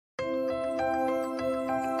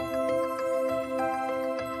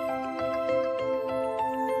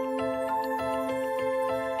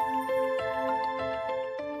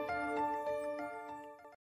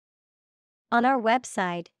On our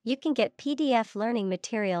website, you can get PDF learning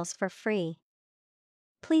materials for free.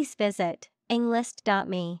 Please visit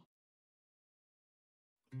englist.me.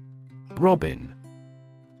 Robin.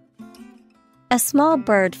 A small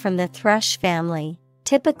bird from the thrush family,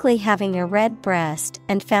 typically having a red breast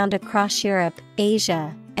and found across Europe,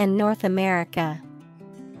 Asia, and North America.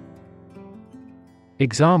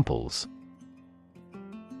 Examples: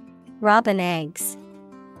 Robin eggs.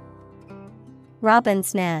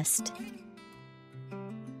 Robin's nest.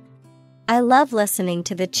 I love listening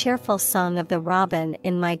to the cheerful song of the robin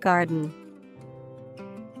in my garden.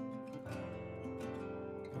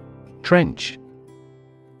 Trench.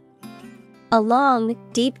 A long,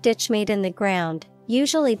 deep ditch made in the ground,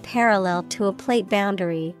 usually parallel to a plate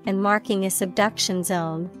boundary and marking a subduction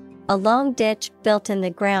zone. A long ditch built in the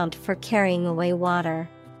ground for carrying away water.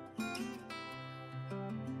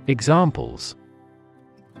 Examples: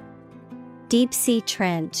 Deep sea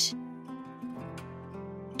trench.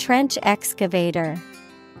 Trench excavator.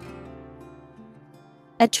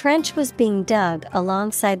 A trench was being dug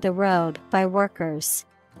alongside the road by workers.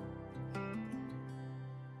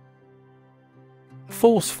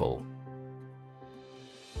 Forceful.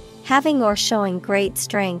 Having or showing great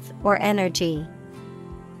strength or energy.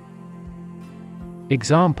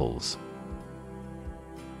 Examples: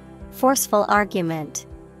 Forceful argument.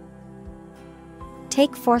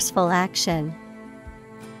 Take forceful action.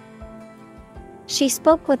 She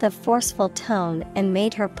spoke with a forceful tone and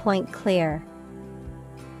made her point clear.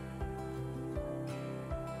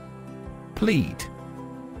 Plead.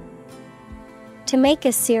 To make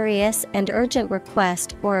a serious and urgent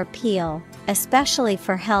request or appeal, especially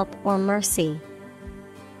for help or mercy.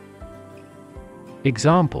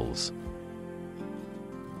 Examples: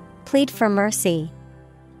 Plead for mercy.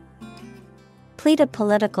 Plead a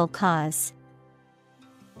political cause.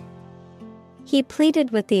 He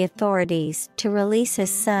pleaded with the authorities to release his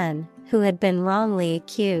son, who had been wrongly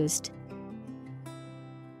accused.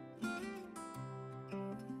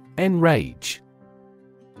 Enrage.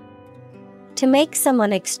 To make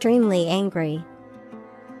someone extremely angry.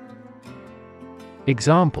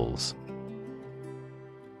 Examples: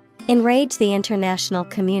 Enrage the international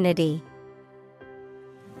community.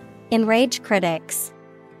 Enrage critics.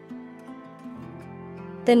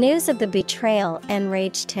 The news of the betrayal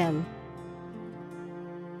enraged him.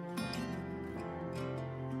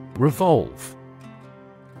 Revolve.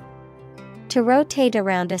 To rotate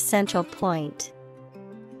around a central point.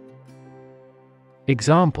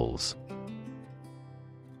 Examples: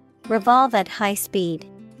 Revolve at high speed.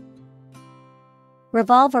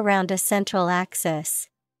 Revolve around a central axis.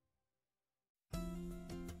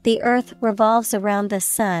 The Earth revolves around the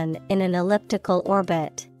Sun in an elliptical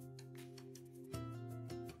orbit.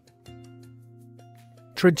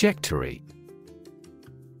 Trajectory.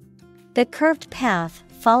 The curved path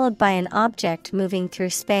followed by an object moving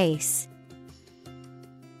through space.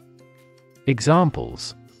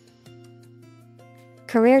 Examples: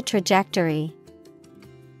 Career trajectory.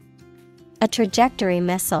 A trajectory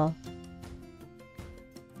missile.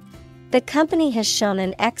 The company has shown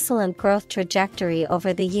an excellent growth trajectory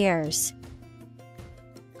over the years.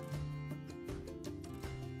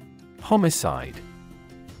 Homicide.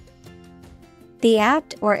 The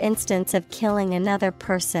act or instance of killing another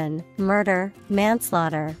person, murder,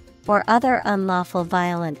 manslaughter, or other unlawful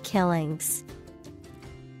violent killings.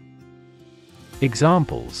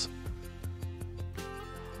 Examples: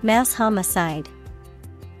 Mass homicide.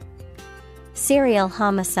 Serial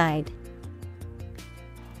homicide.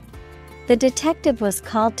 The detective was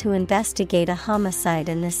called to investigate a homicide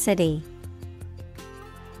in the city.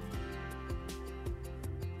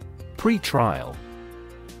 Pre-trial.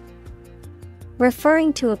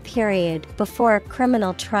 Referring to a period before a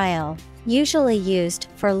criminal trial, usually used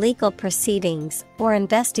for legal proceedings or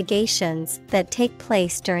investigations that take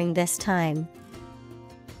place during this time.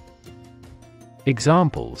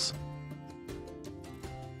 Examples: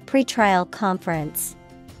 Pretrial conference.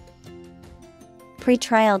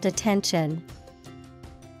 Pretrial detention.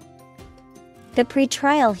 The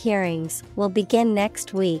pretrial hearings will begin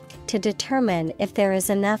next week to determine if there is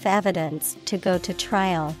enough evidence to go to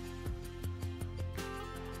trial.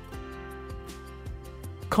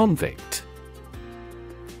 Convict.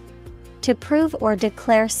 To prove or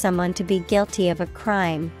declare someone to be guilty of a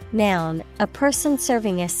crime. Noun, a person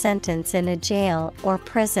serving a sentence in a jail or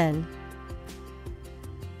prison.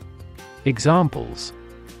 Examples: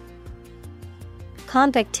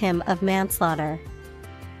 Convict him of manslaughter.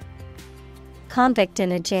 Convict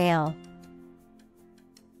in a jail.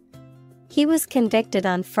 He was convicted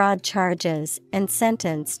on fraud charges and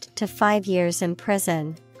sentenced to 5 years in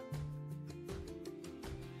prison.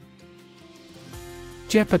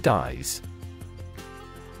 Jeopardize.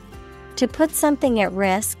 To put something at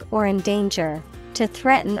risk or in danger, to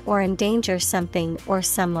threaten or endanger something or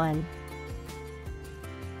someone.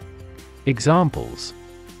 Examples: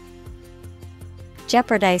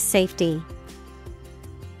 Jeopardize safety.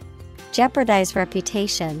 Jeopardize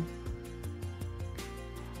reputation.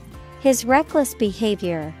 His reckless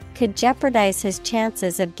behavior could jeopardize his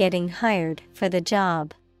chances of getting hired for the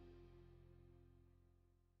job.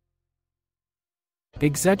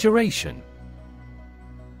 Exaggeration.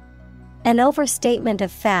 An overstatement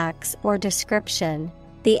of facts or description,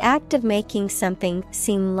 the act of making something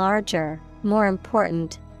seem larger, more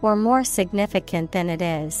important, or more significant than it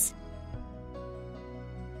is.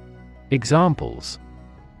 Examples: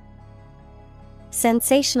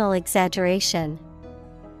 Sensational exaggeration.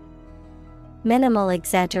 Minimal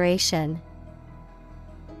exaggeration.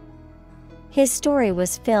 His story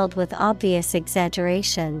was filled with obvious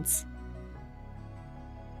exaggerations.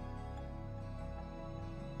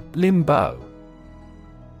 Limbo.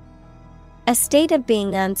 A state of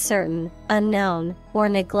being uncertain, unknown, or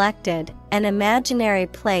neglected, an imaginary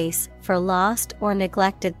place for lost or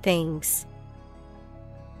neglected things.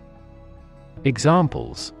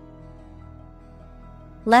 Examples: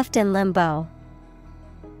 Left in limbo.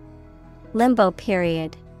 Limbo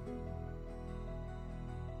period.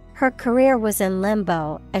 Her career was in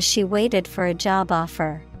limbo as she waited for a job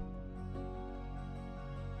offer.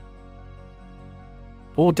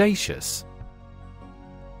 Audacious.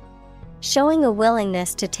 Showing a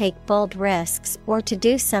willingness to take bold risks or to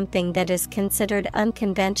do something that is considered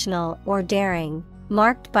unconventional or daring,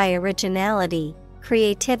 marked by originality,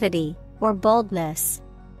 creativity, or boldness.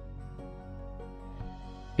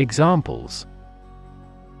 Examples: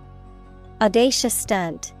 Audacious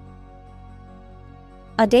stunt.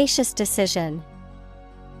 Audacious decision.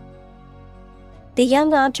 The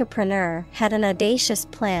young entrepreneur had an audacious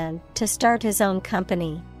plan to start his own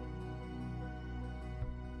company.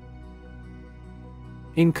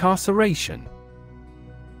 Incarceration.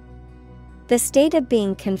 The state of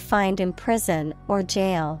being confined in prison or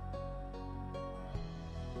jail.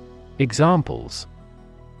 Examples: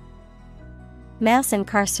 Mass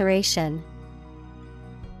incarceration.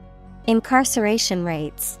 Incarceration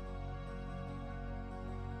rates.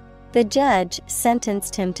 The judge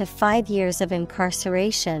sentenced him to 5 years of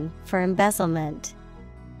incarceration for embezzlement.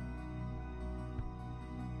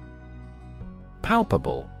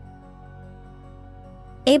 Palpable.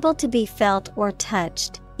 Able to be felt or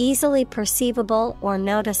touched, easily perceivable or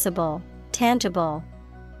noticeable, tangible.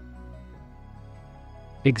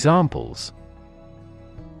 Examples: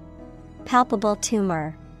 Palpable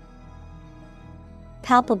tumor.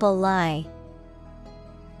 Palpable lie.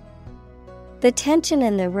 The tension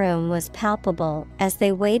in the room was palpable as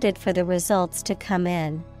they waited for the results to come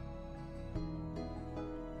in.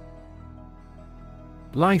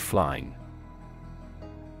 Lifeline.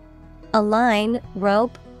 A line,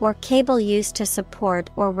 rope, or cable used to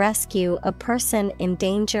support or rescue a person in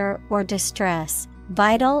danger or distress,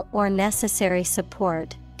 vital or necessary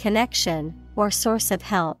support, connection, or source of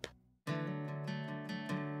help.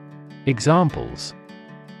 Examples: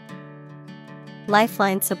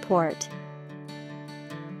 Lifeline support.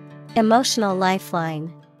 Emotional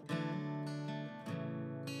lifeline.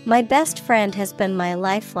 My best friend has been my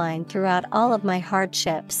lifeline throughout all of my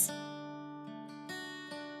hardships.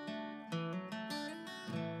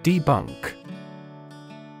 Debunk.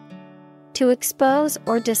 To expose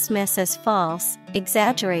or dismiss as false,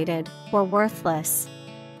 exaggerated, or worthless.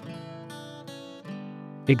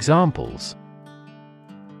 Examples: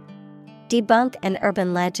 Debunk an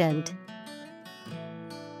urban legend.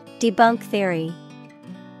 Debunk theory.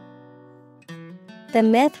 The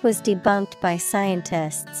myth was debunked by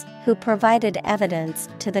scientists who provided evidence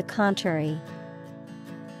to the contrary.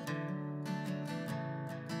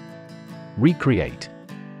 Recreate.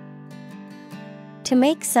 To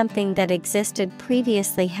make something that existed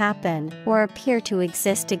previously happen or appear to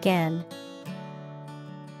exist again.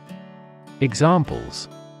 Examples: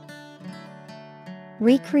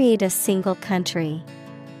 Recreate a single country.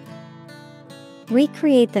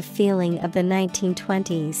 Recreate the feeling of the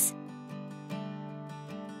 1920s.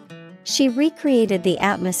 She recreated the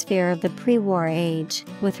atmosphere of the pre-war age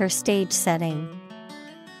with her stage setting.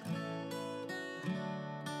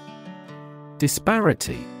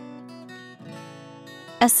 Disparity.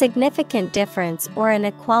 A significant difference or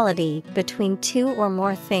inequality between two or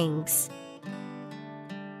more things.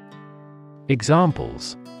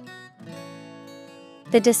 Examples: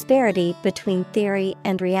 The disparity between theory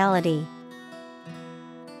and reality.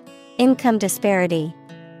 Income disparity.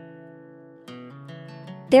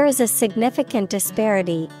 There is a significant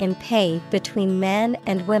disparity in pay between men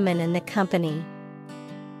and women in the company.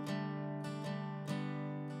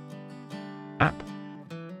 App.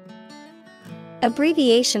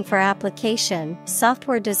 Abbreviation for application,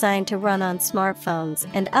 software designed to run on smartphones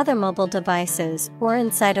and other mobile devices or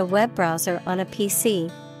inside a web browser on a PC.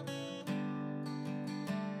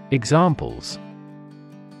 Examples: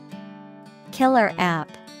 Killer app.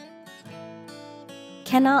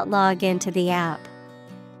 Cannot log into the app.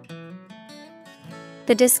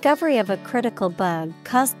 The discovery of a critical bug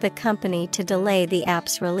caused the company to delay the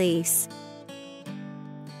app's release.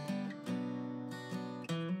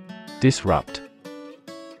 Disrupt.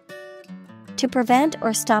 To prevent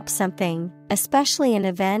or stop something, especially an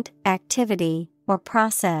event, activity, or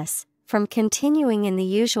process, from continuing in the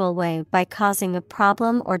usual way by causing a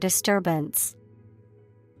problem or disturbance.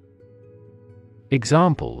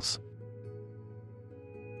 Examples: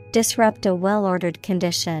 Disrupt a well-ordered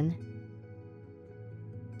condition.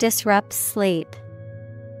 Disrupt sleep.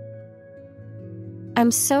 I'm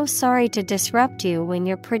so sorry to disrupt you when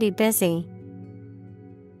you're pretty busy.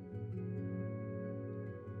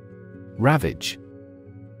 Ravage.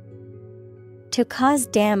 To cause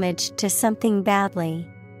damage to something badly.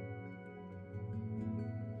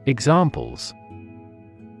 Examples: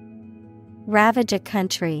 Ravage a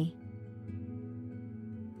country.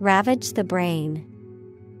 Ravage the brain.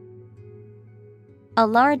 A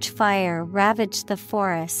large fire ravaged the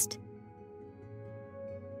forest.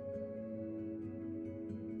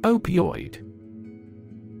 Opioid.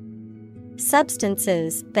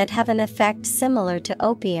 Substances that have an effect similar to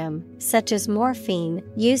opium, such as morphine,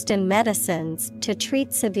 used in medicines to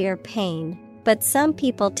treat severe pain, but some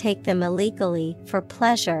people take them illegally for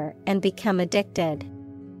pleasure and become addicted.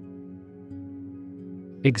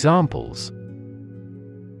 Examples: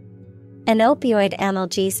 An opioid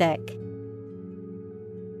analgesic.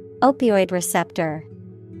 Opioid receptor.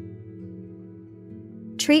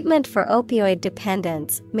 Treatment for opioid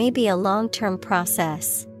dependence may be a long-term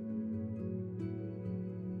process.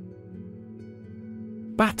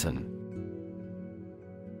 Baton.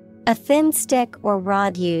 A thin stick or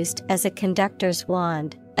rod used as a conductor's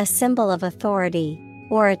wand, a symbol of authority,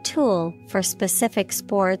 or a tool for specific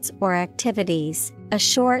sports or activities. A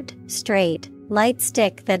short, straight, light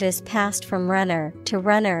stick that is passed from runner to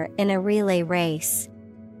runner in a relay race.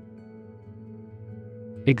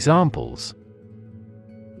 Examples: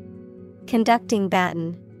 Conducting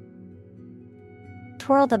baton.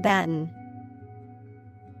 Twirl the baton.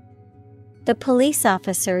 The police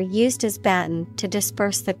officer used his baton to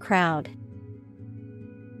disperse the crowd.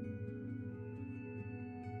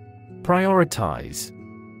 Prioritize.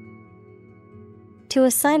 To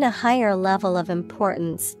assign a higher level of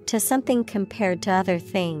importance to something compared to other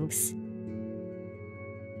things.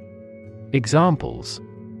 Examples: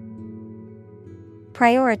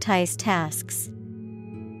 Prioritize tasks.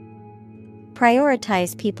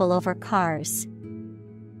 Prioritize people over cars.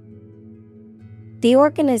 The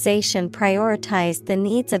organization prioritized the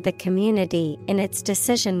needs of the community in its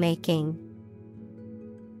decision-making.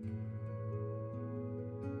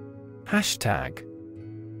 Hashtag.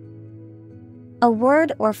 A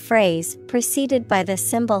word or phrase preceded by the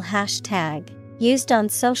symbol hashtag, used on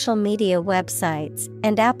social media websites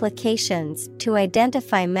and applications to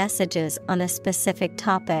identify messages on a specific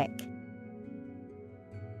topic.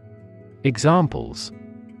 Examples: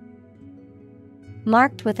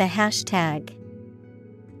 Marked with a hashtag.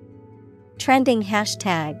 Trending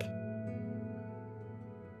hashtag.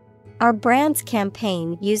 Our brand's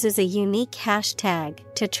campaign uses a unique hashtag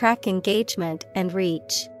to track engagement and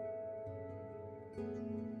reach.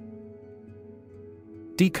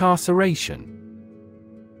 Decarceration.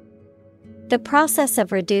 The process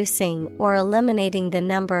of reducing or eliminating the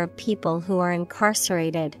number of people who are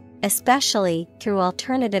incarcerated, especially through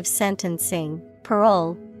alternative sentencing,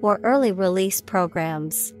 parole, or early release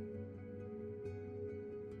programs.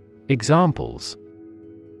 Examples: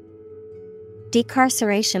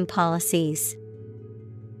 Decarceration policies.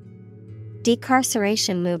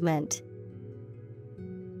 Decarceration movement.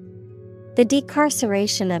 The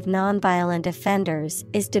decarceration of nonviolent offenders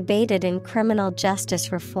is debated in criminal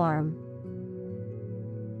justice reform.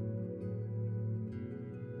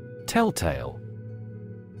 Telltale.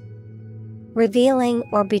 Revealing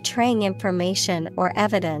or betraying information or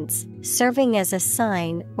evidence, serving as a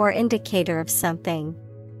sign or indicator of something.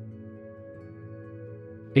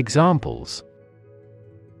 Examples: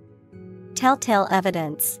 Telltale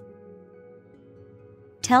evidence.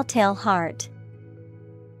 Telltale heart.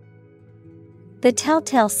 The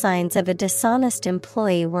telltale signs of a dishonest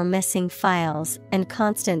employee were missing files and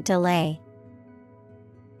constant delay.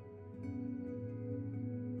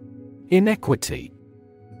 Inequity.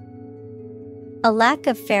 A lack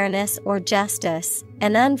of fairness or justice,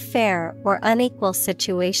 an unfair or unequal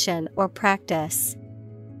situation or practice.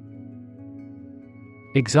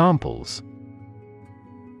 Examples: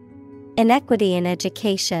 Inequity in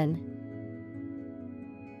education.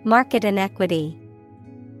 Market inequity.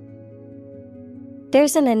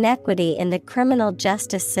 There's an inequity in the criminal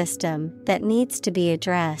justice system that needs to be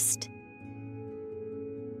addressed.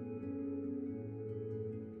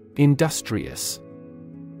 Industrious.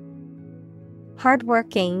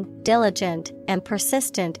 Hardworking, diligent, and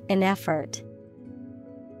persistent in effort.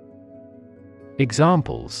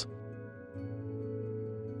 Examples: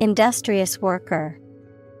 Industrious worker.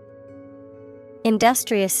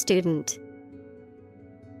 Industrious student.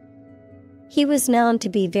 He was known to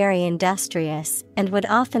be very industrious and would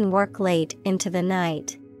often work late into the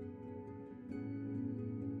night.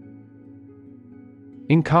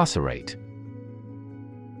 Incarcerate.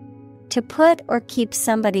 To put or keep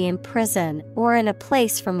somebody in prison or in a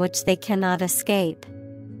place from which they cannot escape.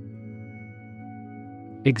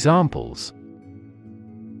 Examples: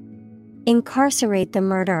 Incarcerate the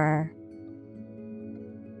murderer.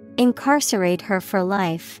 Incarcerate her for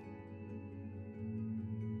life.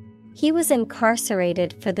 He was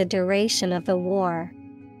incarcerated for the duration of the war.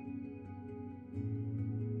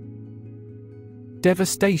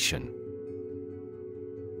 Devastation.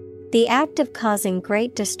 The act of causing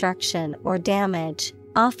great destruction or damage,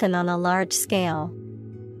 often on a large scale.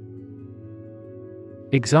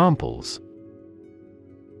 Examples: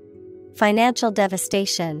 Financial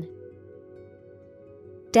devastation.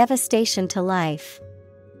 Devastation to life.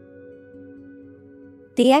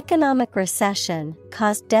 The economic recession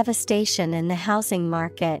caused devastation in the housing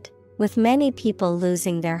market, with many people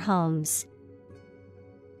losing their homes.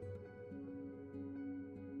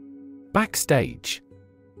 Backstage.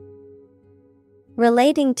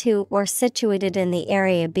 Relating to or situated in the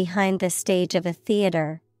area behind the stage of a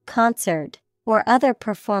theater, concert, or other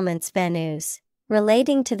performance venues.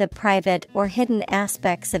 Relating to the private or hidden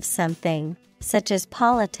aspects of something, such as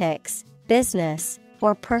politics, business,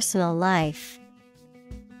 or personal life.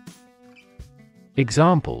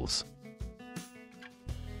 Examples: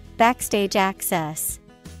 Backstage access.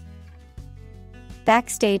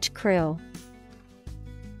 Backstage crew.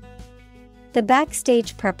 The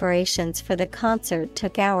backstage preparations for the concert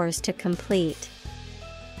took hours to complete.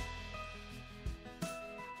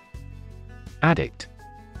 Addict.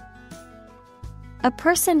 A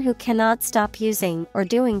person who cannot stop using or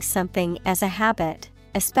doing something as a habit,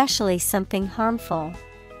 especially something harmful.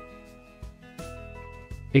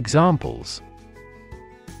 Examples: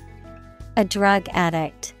 A drug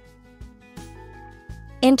addict.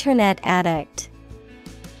 Internet addict.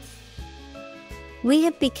 We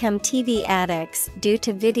have become TV addicts due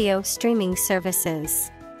to video streaming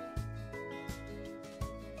services.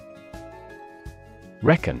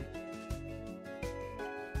 Reckon.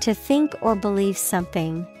 To think or believe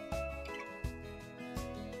something.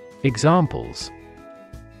 Examples: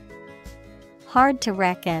 Hard to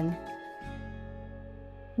reckon.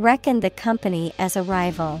 Reckon the company as a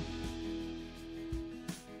rival.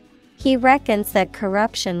 He reckons that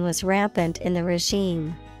corruption was rampant in the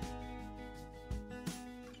regime.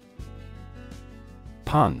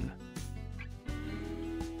 Pun.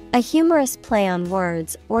 A humorous play on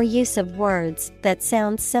words or use of words that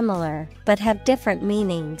sound similar but have different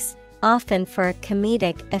meanings, often for a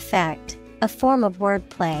comedic effect, a form of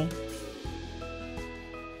wordplay.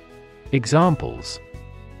 Examples: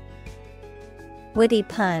 Witty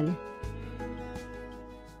pun.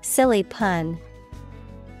 Silly pun.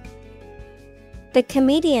 The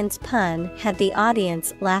comedian's pun had the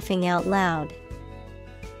audience laughing out loud.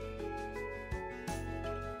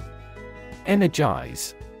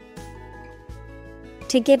 Energize.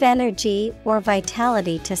 To give energy or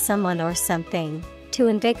vitality to someone or something, to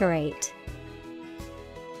invigorate.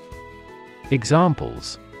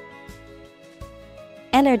 Examples: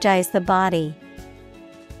 Energize the body.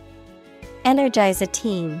 Energize a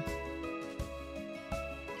team.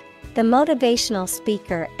 The motivational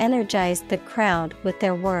speaker energized the crowd with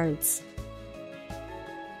their words.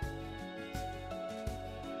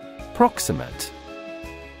 Proximate.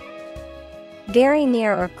 Very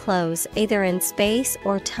near or close, either in space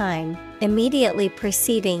or time, immediately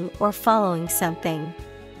preceding or following something.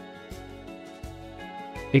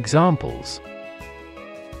 Examples: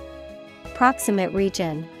 Proximate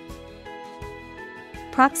region.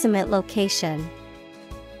 Proximate location.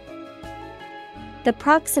 The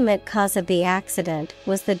proximate cause of the accident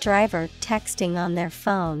was the driver texting on their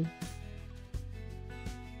phone.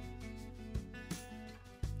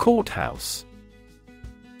 Courthouse.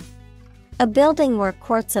 A building where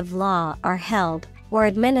courts of law are held, or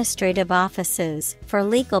administrative offices for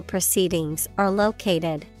legal proceedings are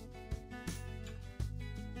located.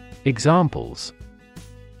 Examples: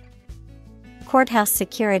 Courthouse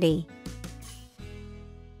security,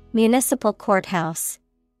 municipal courthouse.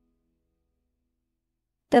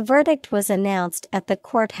 The verdict was announced at the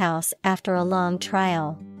courthouse after a long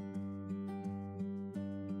trial.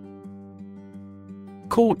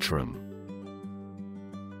 Courtroom.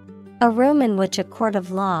 A room in which a court of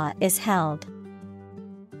law is held.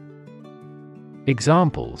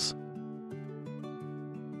 Examples: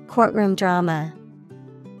 courtroom drama,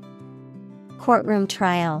 courtroom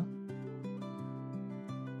trial.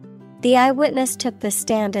 The eyewitness took the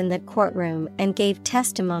stand in the courtroom and gave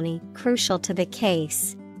testimony crucial to the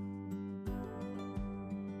case.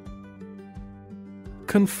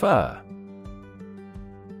 Confer.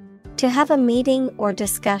 To have a meeting or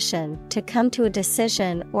discussion, to come to a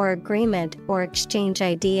decision or agreement or exchange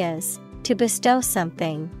ideas, to bestow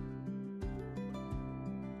something.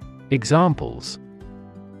 Examples: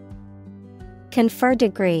 confer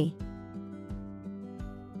degree,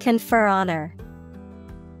 confer honor.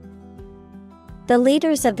 The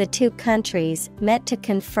leaders of the two countries met to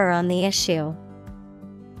confer on the issue.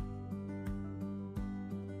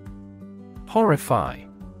 Horrify.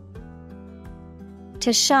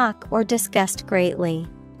 To shock or disgust greatly.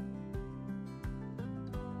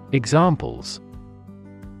 Examples: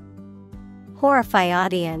 horrify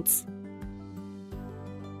audience,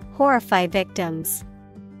 horrify victims.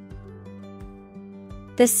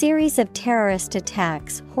 The series of terrorist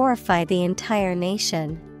attacks horrified the entire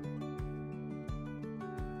nation.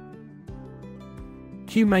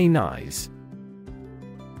 Humanize.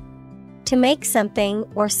 To make something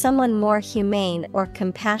or someone more humane or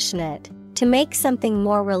compassionate, to make something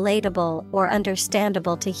more relatable or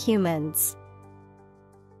understandable to humans.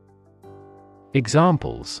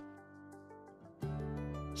 Examples: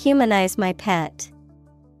 humanize my pet,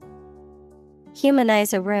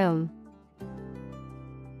 humanize a room.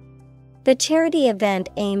 The charity event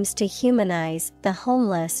aims to humanize the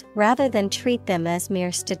homeless rather than treat them as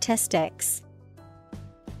mere statistics.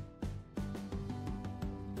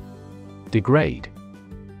 Degrade.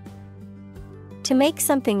 To make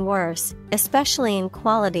something worse, especially in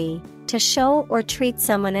quality, to show or treat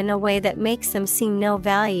someone in a way that makes them seem no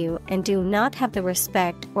value and do not have the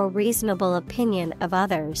respect or reasonable opinion of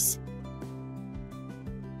others.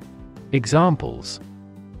 Examples: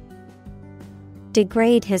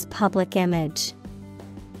 degrade his public image,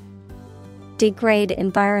 degrade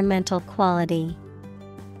environmental quality.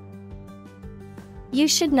 You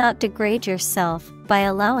should not degrade yourself by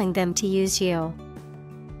allowing them to use you.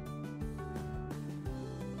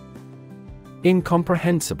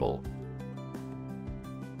 Incomprehensible.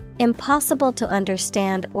 Impossible to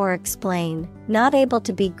understand or explain, not able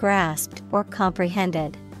to be grasped or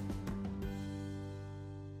comprehended.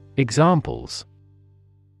 Examples: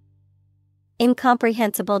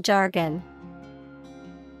 incomprehensible jargon,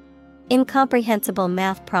 incomprehensible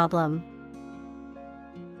math problem.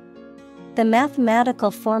 The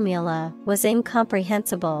mathematical formula was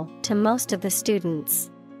incomprehensible to most of the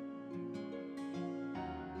students.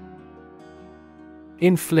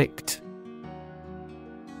 Inflict.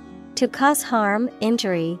 To cause harm,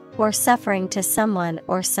 injury, or suffering to someone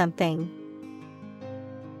or something.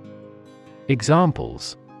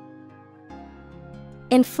 Examples: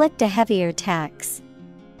 inflict a heavier tax,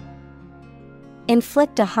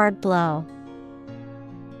 inflict a hard blow.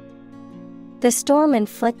 The storm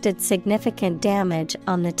inflicted significant damage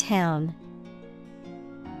on the town.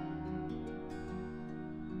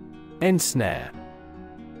 Ensnare.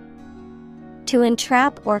 To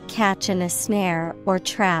entrap or catch in a snare or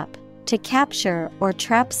trap, to capture or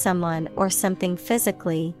trap someone or something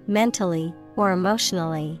physically, mentally, or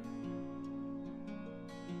emotionally.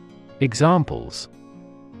 Examples: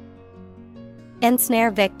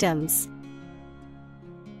 ensnare victims,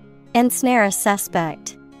 ensnare a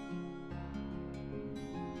suspect.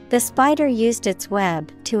 The spider used its web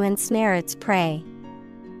to ensnare its prey.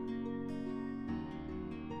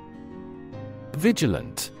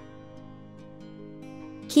 Vigilant.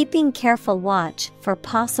 Keeping careful watch for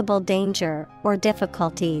possible danger or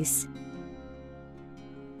difficulties.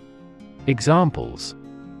 Examples: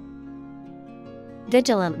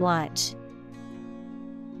 vigilant watch,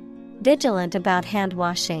 vigilant about hand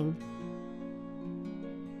washing.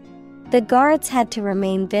 The guards had to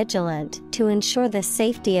remain vigilant to ensure the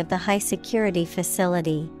safety of the high-security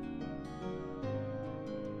facility.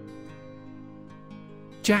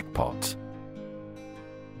 Jackpot.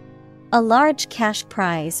 A large cash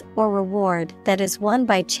prize or reward that is won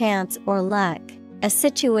by chance or luck, A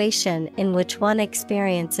situation in which one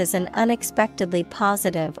experiences an unexpectedly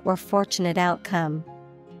positive or fortunate outcome.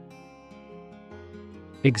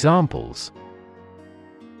 Examples: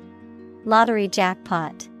 Lottery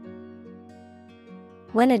jackpot.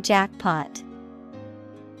 Win a jackpot.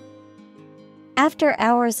 After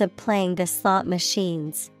hours of playing the slot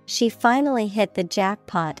machines, she finally hit the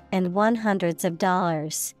jackpot and won hundreds of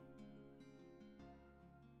dollars.